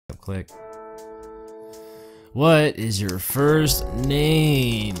Click. What is your first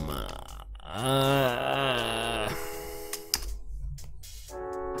name?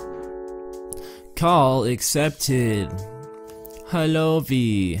 Call accepted. Hello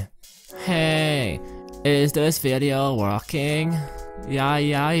V. Hey, is this video working? Yeah,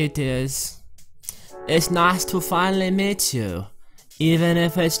 it is. It's nice to finally meet you, even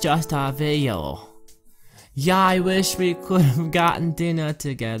if it's just a video. Yeah, I wish we could have gotten dinner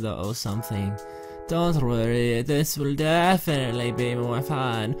together or something. Don't worry, this will definitely be more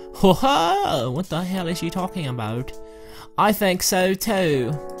fun. Ho ho! What the hell is she talking about? I think so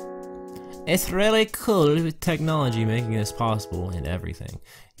too. It's really cool with technology making this possible and everything.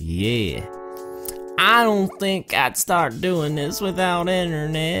 Yeah. I don't think I'd start doing this without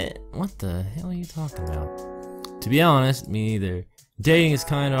internet. What the hell are you talking about? To be honest, me neither. Dating is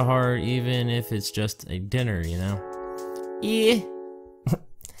kinda hard even if it's just a dinner, you know? Yeah.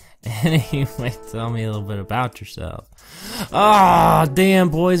 Anyway, tell me a little bit about yourself. Ah, damn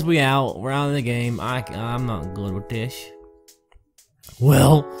boys, we out. We're out of the game. I'm not good with this.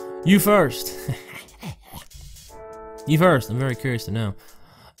 Well, you first. You first. I'm very curious to know.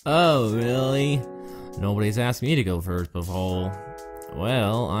 Oh, really? Nobody's asked me to go first before.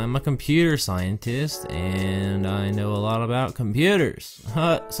 Well, I'm a computer scientist, and I know a lot about computers.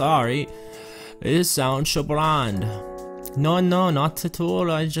 Sorry. It sounds so bland. No, not at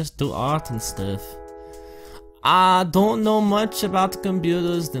all. I just do art and stuff. I don't know much about the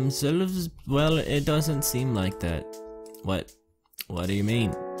computers themselves. Well, it doesn't seem like that. What? What do you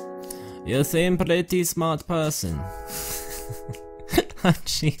mean? You seem pretty smart person. Oh,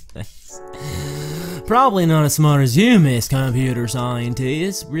 Jesus. Probably not as smart as you, Miss Computer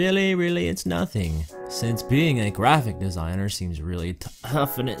Scientist. Really, it's nothing. Since being a graphic designer seems really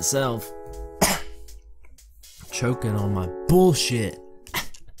tough in itself. Choking on my bullshit.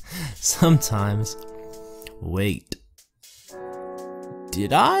 Sometimes. Wait.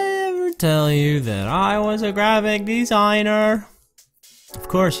 Did I ever tell you that I was a graphic designer? Of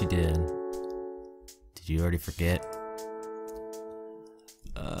course you did. Did you already forget?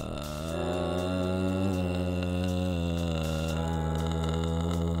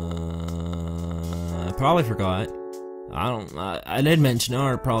 I probably forgot. I did mention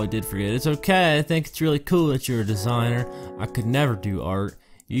art, probably did forget. It's okay, I think it's really cool that you're a designer. I could never do art.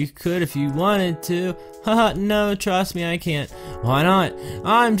 You could if you wanted to. Haha, no, trust me, I can't. Why not?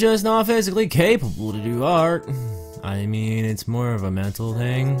 I'm just not physically capable to do art. I mean, it's more of a mental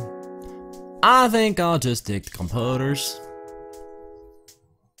thing. I think I'll just stick to computers.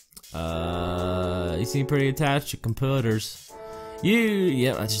 You seem pretty attached to computers.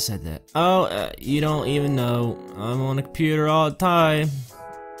 Yeah, I just said that. Oh, you don't even know. I'm on a computer all the time.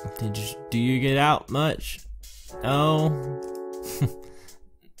 Do you get out much? No.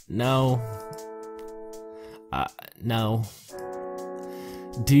 No. No.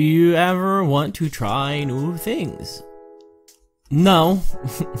 Do you ever want to try new things? No.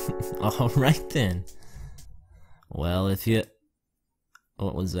 Alright then. Well, if you...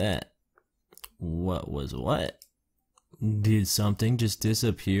 What was that? What was what? Did something just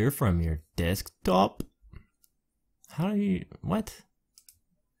disappear from your desktop? How do you... What?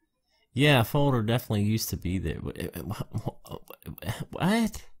 Yeah, a folder definitely used to be there.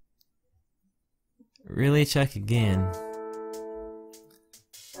 What? Really? Check again.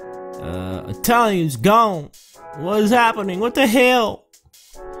 Italian's gone. What is happening? What the hell?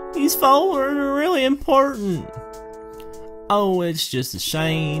 These folders are really important. Oh, it's just a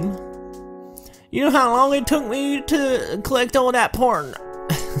shame. You know how long it took me to collect all that porn?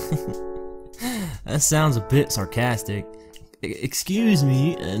 That sounds a bit sarcastic. Excuse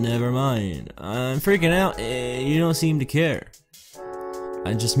me, never mind. I'm freaking out. You don't seem to care.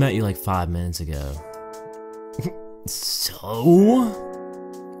 I just met you like 5 minutes ago. So?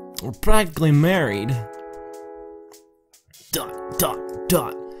 We're practically married. ...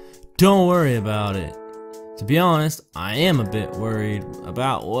 Don't worry about it. To be honest, I am a bit worried.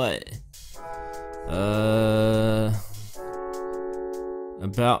 About what?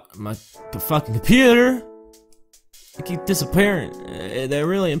 About my fucking computer. They keep disappearing. They're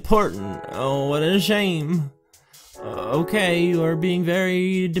really important. Oh, what a shame. Okay, you are being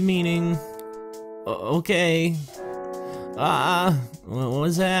very demeaning. Okay. What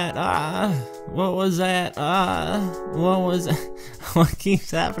was that? What was that? What was that? What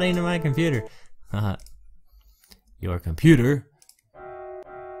keeps happening to my computer? Your computer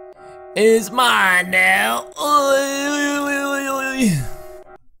is mine now.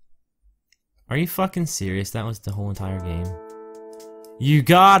 Are you fucking serious? That was the whole entire game. You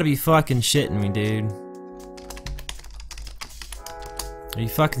gotta be fucking shitting me, dude. Are you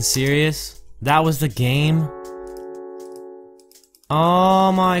fucking serious? That was the game?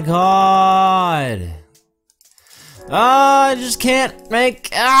 Oh my god! Oh, I just can't make.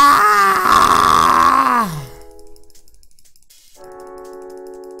 Ah!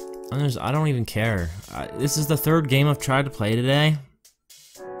 I don't even care. This is the third game I've tried to play today.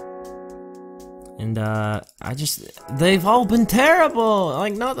 And they've all been terrible.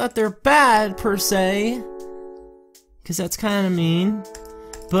 Like, not that they're bad per se, because that's kind of mean,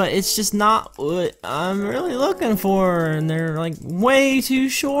 but it's just not what I'm really looking for. And they're like way too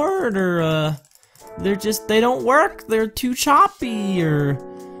short, or they don't work. They're too choppy, or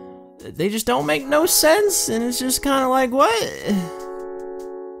they just don't make no sense. And it's just kind of like, what?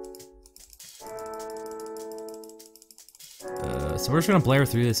 So we're just gonna blare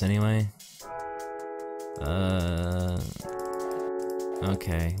through this anyway.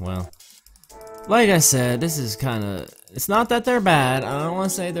 Okay, well, like I said, this is kinda, it's not that they're bad, I don't wanna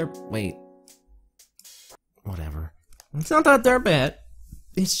say they're, wait, whatever. It's not that they're bad,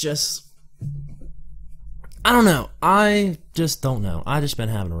 it's just, I don't know, I just don't know, I just been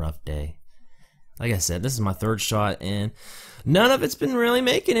having a rough day. Like I said, this is my third shot, and none of it's been really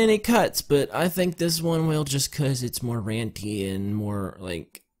making any cuts, but I think this one will, just cause it's more ranty and more,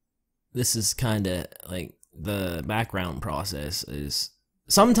 like, this is kinda, like, the background process is,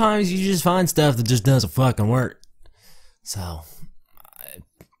 sometimes you just find stuff that just doesn't fucking work. So,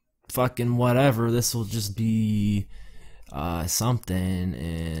 fucking whatever, this will just be, something,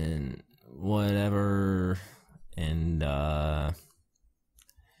 and whatever, and,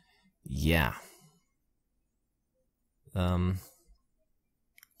 yeah. You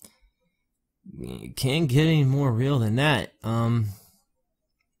can't get any more real than that.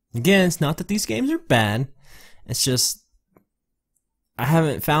 Again, it's not that these games are bad, it's just I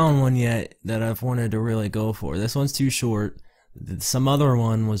haven't found one yet that I've wanted to really go for. This one's too short. Some other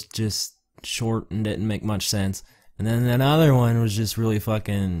one was just short and didn't make much sense, and then another one was just really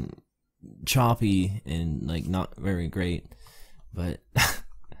fucking choppy and like not very great. But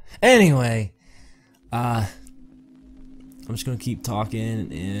anyway, I'm just gonna keep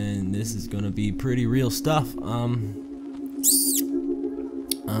talking, and this is gonna be pretty real stuff.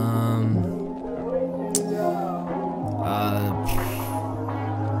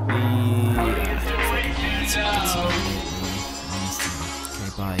 Okay,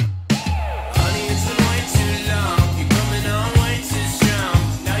 bye.